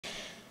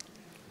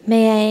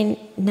May I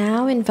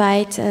now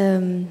invite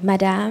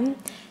Madame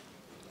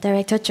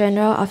Director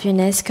General of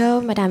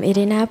UNESCO, Madame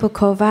Irina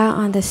Bokova,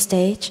 on the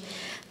stage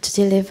to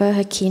deliver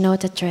her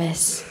keynote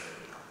address.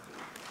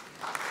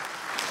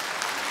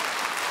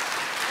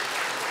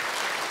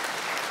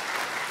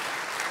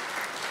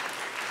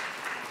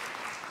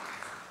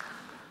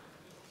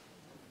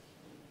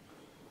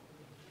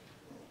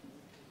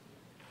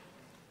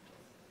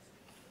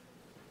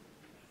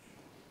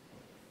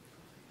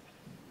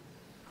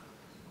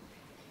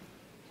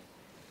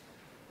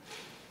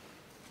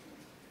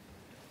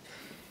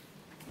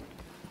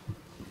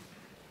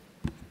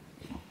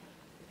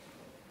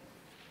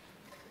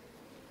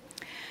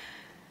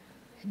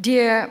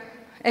 Dear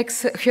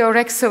Your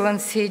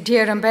Excellency,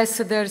 dear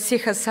Ambassador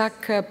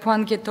Sihasak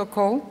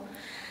Pwangetoko,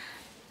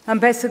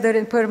 Ambassador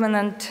and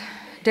Permanent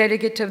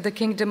Delegate of the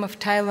Kingdom of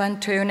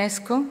Thailand to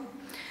UNESCO,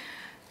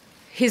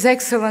 His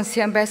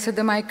Excellency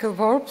Ambassador Michael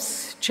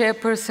Worps,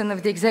 Chairperson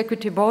of the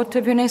Executive Board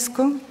of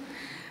UNESCO,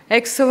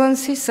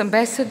 Excellencies,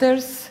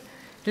 Ambassadors,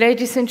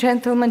 ladies and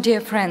gentlemen, dear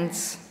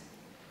friends.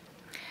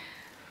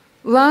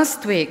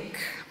 Last week,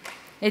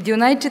 at the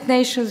United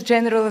Nations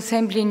General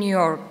Assembly in New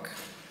York,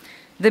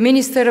 the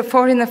Minister of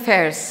Foreign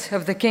Affairs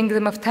of the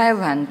Kingdom of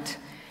Thailand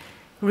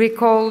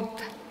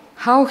recalled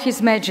how His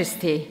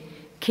Majesty,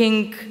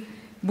 King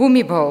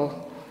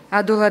Bhumibol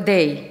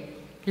Aduladej,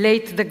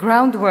 laid the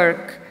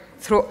groundwork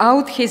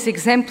throughout his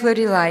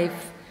exemplary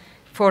life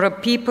for a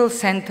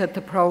people-centered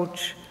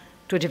approach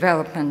to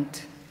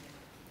development.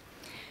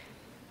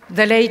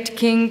 The late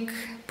King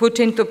put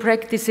into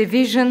practice a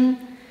vision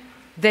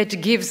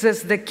that gives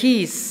us the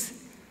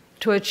keys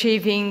to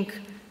achieving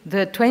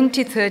the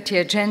 2030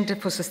 Agenda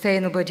for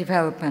Sustainable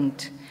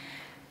Development.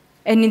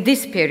 And in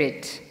this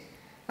spirit,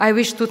 I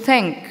wish to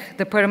thank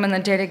the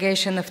Permanent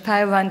Delegation of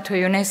Thailand to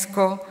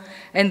UNESCO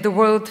and the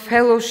World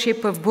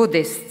Fellowship of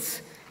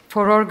Buddhists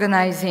for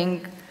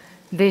organizing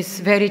this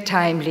very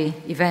timely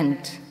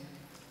event.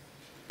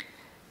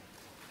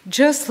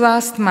 Just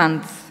last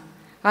month,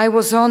 I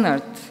was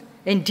honored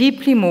and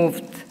deeply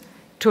moved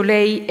to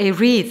lay a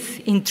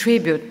wreath in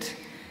tribute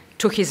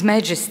to His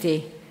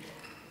Majesty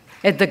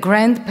at the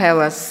Grand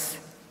Palace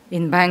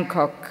in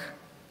Bangkok.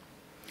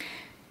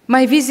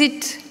 My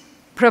visit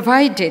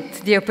provided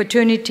the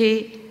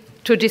opportunity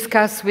to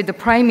discuss with the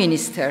Prime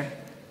Minister,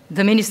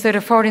 the Minister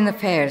of Foreign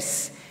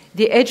Affairs,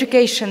 the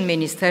Education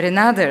Minister, and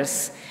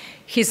others,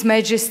 His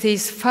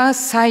Majesty's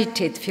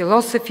far-sighted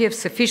philosophy of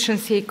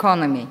sufficiency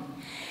economy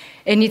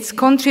and its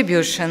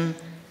contribution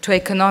to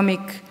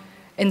economic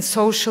and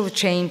social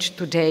change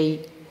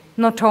today,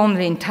 not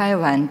only in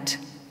Thailand,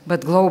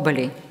 but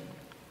globally.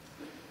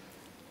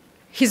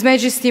 His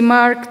Majesty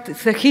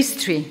marked the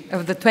history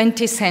of the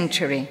 20th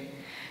century,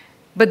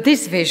 but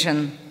this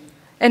vision,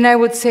 and I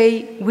would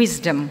say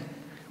wisdom,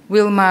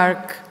 will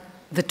mark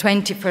the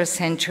 21st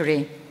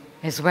century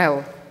as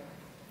well.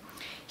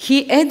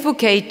 He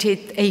advocated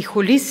a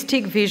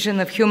holistic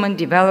vision of human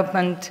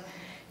development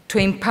to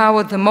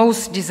empower the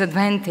most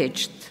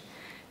disadvantaged,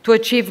 to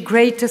achieve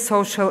greater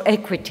social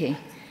equity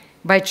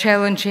by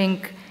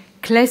challenging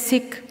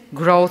classic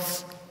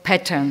growth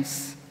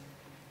patterns.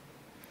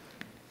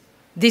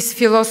 This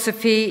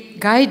philosophy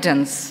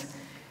guidance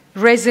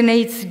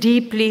resonates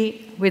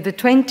deeply with the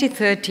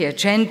 2030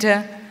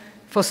 Agenda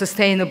for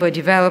Sustainable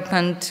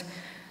Development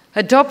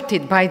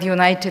adopted by the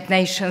United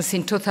Nations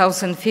in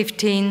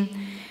 2015,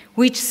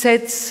 which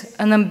sets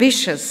an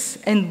ambitious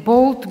and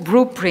bold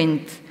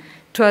blueprint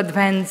to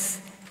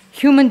advance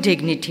human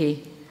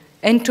dignity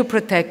and to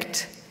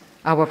protect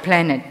our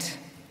planet.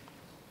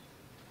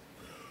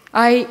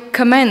 I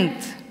commend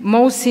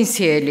most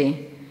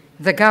sincerely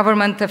the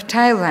government of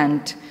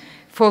Thailand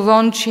for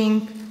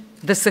launching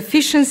the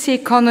Sufficiency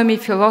Economy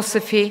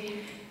philosophy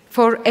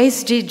for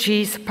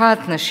SDGs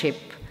partnership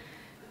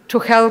to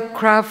help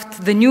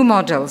craft the new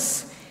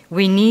models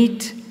we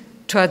need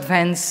to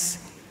advance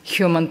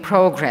human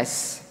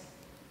progress.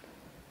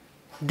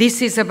 This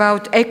is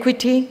about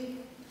equity,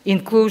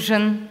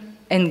 inclusion,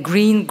 and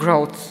green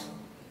growth.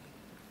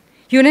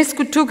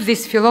 UNESCO took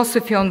this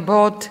philosophy on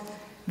board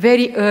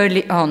very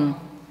early on.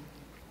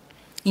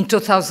 In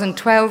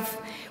 2012,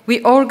 we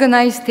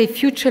organized a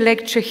future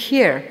lecture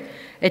here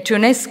at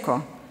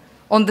UNESCO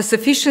on the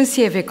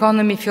sufficiency of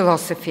economy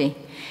philosophy,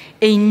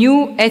 a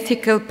new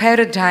ethical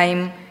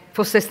paradigm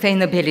for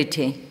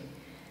sustainability,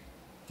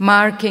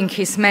 marking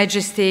His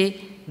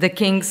Majesty the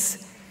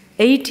King's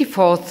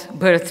 84th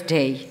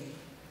birthday.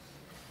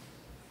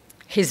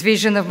 His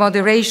vision of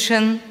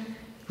moderation,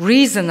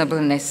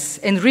 reasonableness,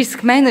 and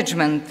risk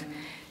management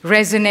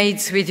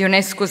resonates with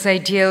UNESCO's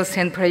ideals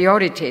and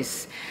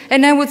priorities,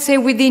 and I would say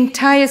with the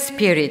entire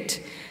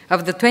spirit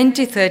of the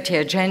 2030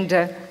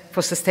 Agenda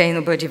for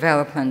Sustainable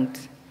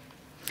Development.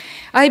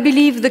 I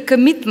believe the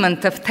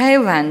commitment of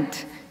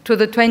Thailand to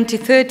the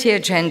 2030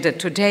 Agenda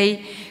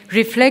today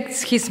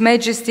reflects His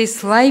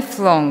Majesty's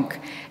lifelong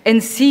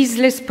and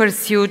ceaseless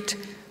pursuit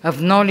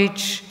of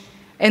knowledge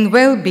and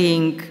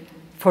well-being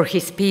for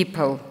his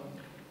people.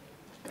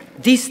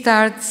 This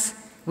starts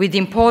with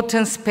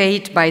importance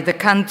paid by the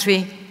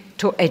country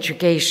to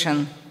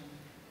education.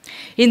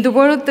 In the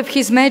word of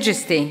His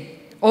Majesty,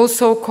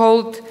 also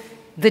called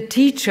the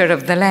teacher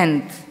of the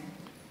land,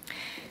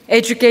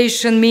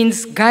 education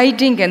means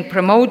guiding and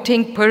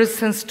promoting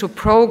persons to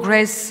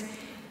progress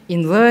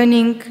in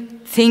learning,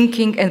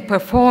 thinking, and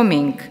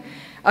performing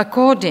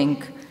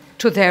according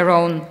to their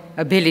own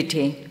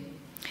ability.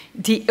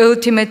 The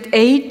ultimate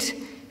aid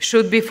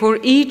should be for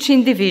each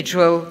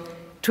individual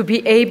to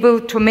be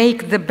able to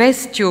make the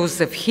best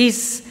use of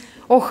his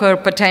or her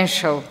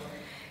potential,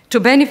 to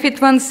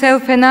benefit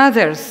oneself and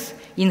others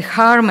in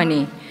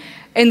harmony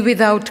and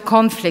without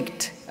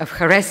conflict of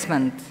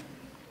harassment.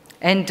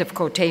 End of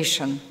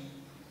quotation.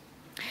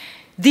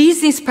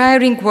 These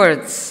inspiring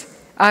words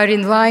are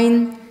in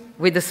line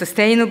with the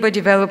Sustainable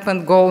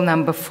Development Goal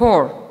number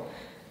 4,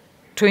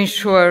 to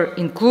ensure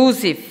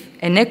inclusive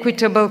and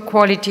equitable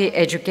quality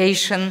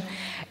education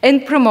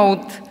and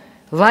promote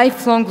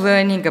lifelong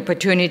learning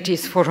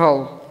opportunities for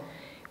all,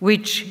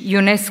 which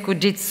UNESCO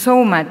did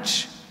so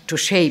much to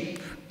shape.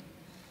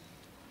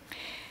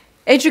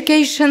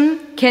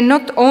 Education can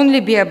not only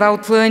be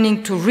about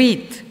learning to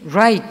read,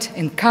 write,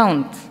 and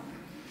count.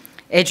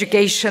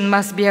 Education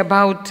must be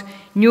about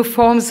new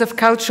forms of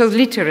cultural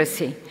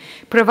literacy,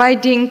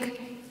 providing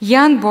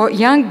young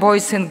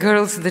boys and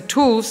girls the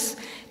tools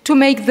to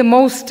make the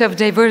most of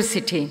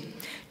diversity,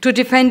 to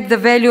defend the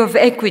value of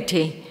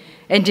equity,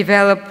 and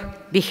develop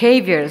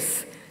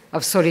behaviors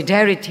of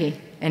solidarity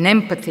and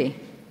empathy.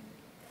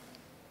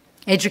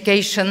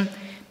 Education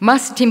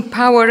must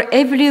empower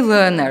every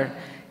learner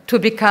to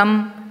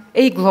become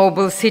a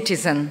global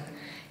citizen,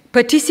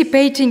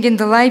 participating in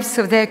the lives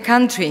of their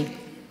country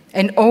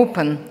and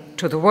open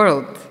to the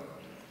world.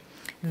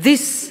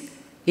 This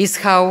is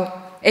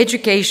how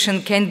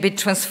education can be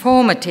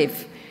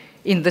transformative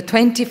in the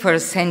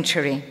 21st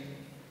century.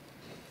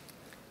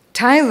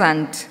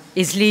 Thailand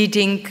is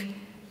leading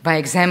by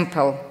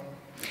example.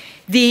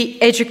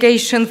 The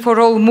Education for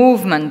All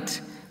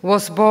movement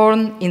was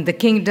born in the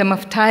Kingdom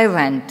of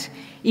Thailand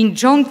in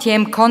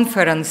Jomtien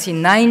Conference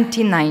in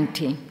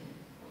 1990.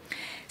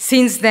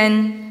 Since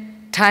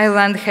then,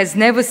 Thailand has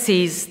never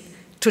ceased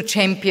to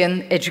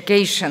champion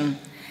education,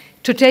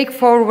 to take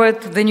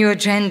forward the new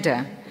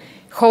agenda,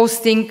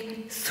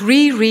 hosting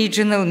 3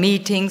 regional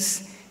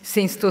meetings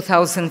since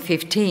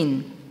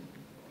 2015.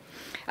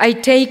 I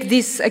take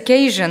this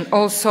occasion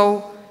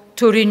also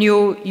to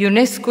renew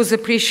UNESCO's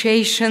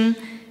appreciation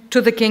to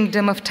the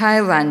Kingdom of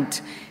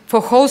Thailand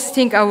for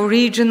hosting our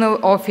regional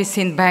office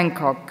in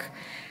Bangkok,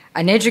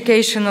 an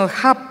educational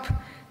hub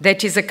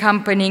that is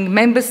accompanying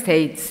member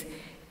states,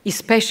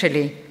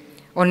 especially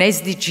on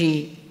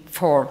SDG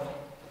 4.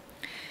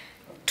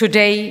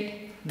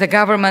 Today, the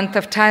government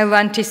of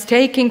Thailand is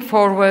taking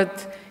forward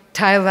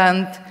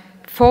Thailand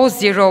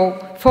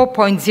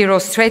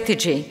 4.0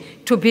 strategy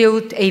to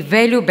build a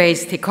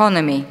value-based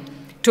economy,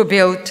 to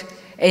build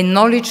a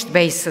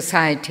knowledge-based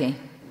society.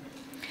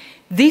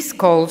 This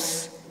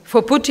calls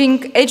for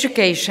putting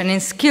education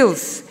and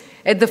skills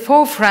at the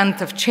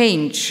forefront of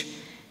change,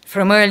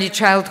 from early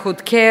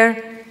childhood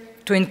care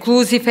to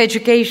inclusive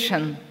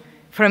education,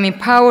 from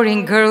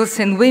empowering girls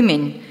and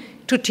women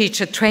to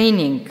teacher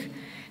training,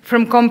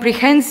 from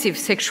comprehensive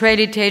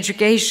sexuality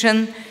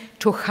education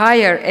to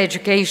higher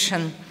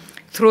education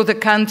through the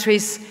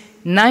country's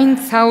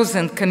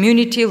 9,000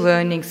 community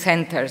learning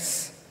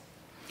centers.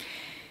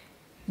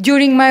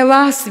 During my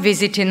last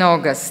visit in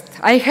August,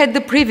 I had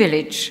the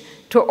privilege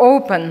to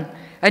open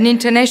an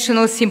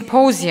international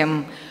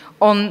symposium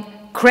on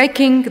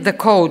cracking the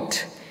code,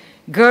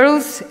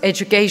 girls'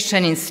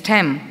 education in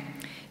STEM,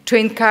 to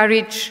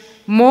encourage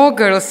more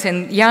girls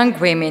and young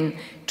women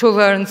to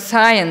learn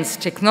science,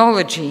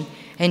 technology,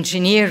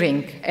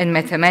 engineering, and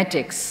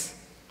mathematics.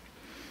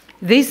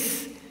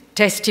 This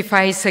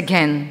testifies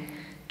again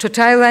to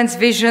Thailand's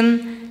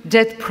vision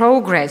that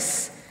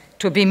progress,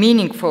 to be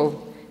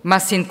meaningful,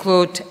 must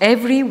include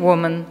every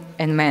woman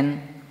and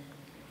man.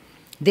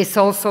 This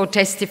also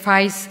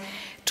testifies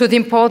to the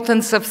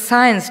importance of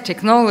science,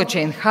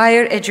 technology, and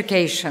higher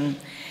education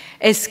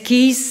as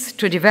keys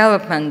to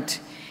development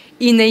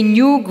in a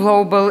new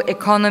global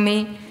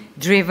economy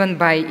driven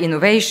by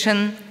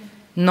innovation,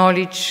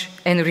 knowledge,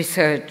 and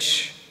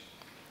research.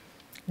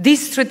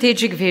 This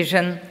strategic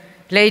vision,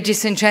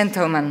 ladies and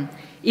gentlemen,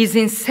 is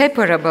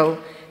inseparable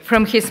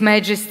from His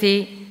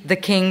Majesty the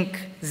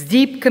King's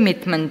deep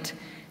commitment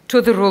to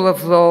the rule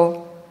of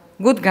law,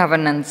 good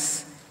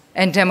governance,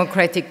 and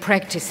democratic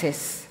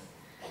practices.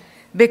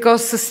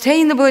 Because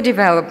sustainable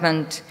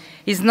development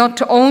is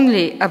not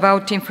only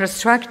about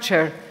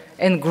infrastructure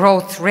and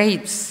growth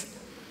rates,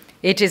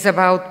 it is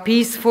about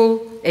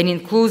peaceful and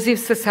inclusive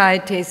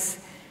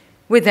societies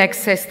with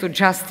access to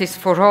justice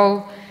for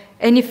all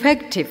and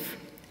effective,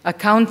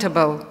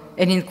 accountable,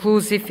 and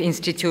inclusive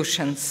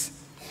institutions,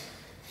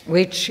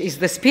 which is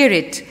the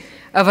spirit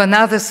of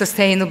another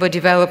Sustainable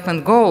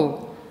Development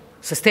Goal,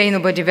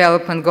 Sustainable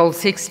Development Goal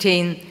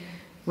 16,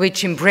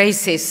 which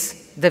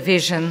embraces the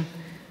vision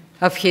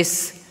of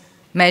His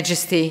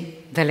Majesty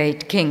the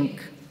late King.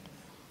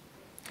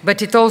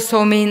 But it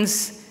also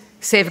means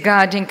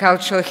safeguarding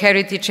cultural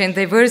heritage and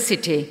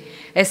diversity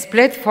as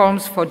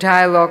platforms for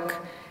dialogue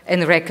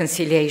and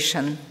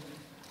reconciliation.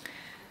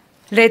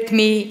 Let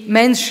me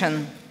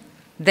mention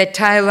that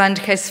Thailand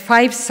has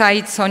 5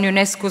 sites on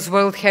UNESCO's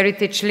World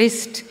Heritage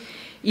List,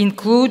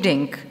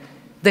 including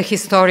the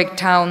historic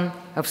town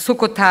of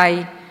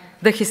Sukhothai,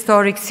 the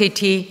historic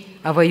city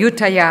of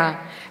Ayutthaya,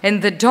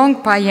 and the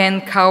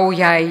Dongpayen Khao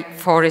Yai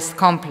Forest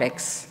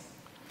Complex.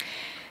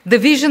 The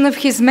vision of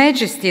His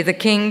Majesty the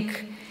King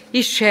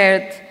is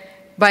shared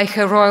by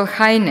Her Royal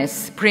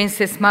Highness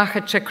Princess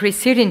Maha Chakri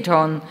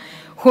Sirinton,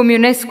 whom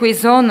UNESCO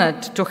is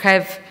honored to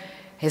have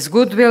as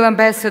Goodwill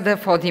Ambassador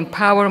for the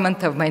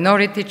empowerment of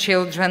minority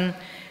children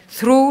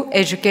through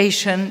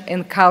education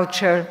and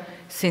culture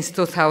since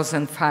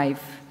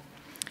 2005.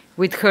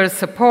 With her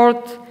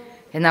support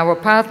and our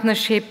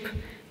partnership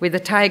with the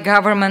Thai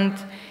government,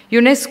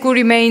 UNESCO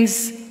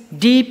remains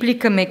deeply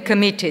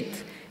committed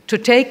to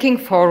taking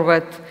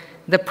forward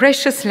the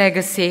precious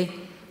legacy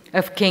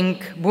of King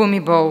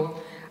Bhumibol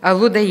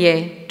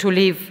Adulyadej to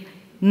leave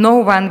no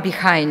one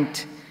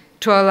behind,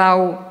 to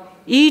allow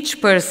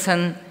each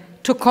person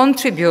to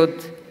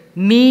contribute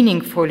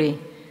meaningfully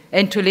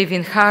and to live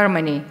in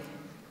harmony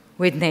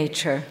with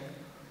nature.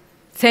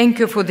 Thank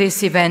you for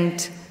this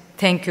event.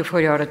 Thank you for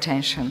your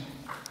attention.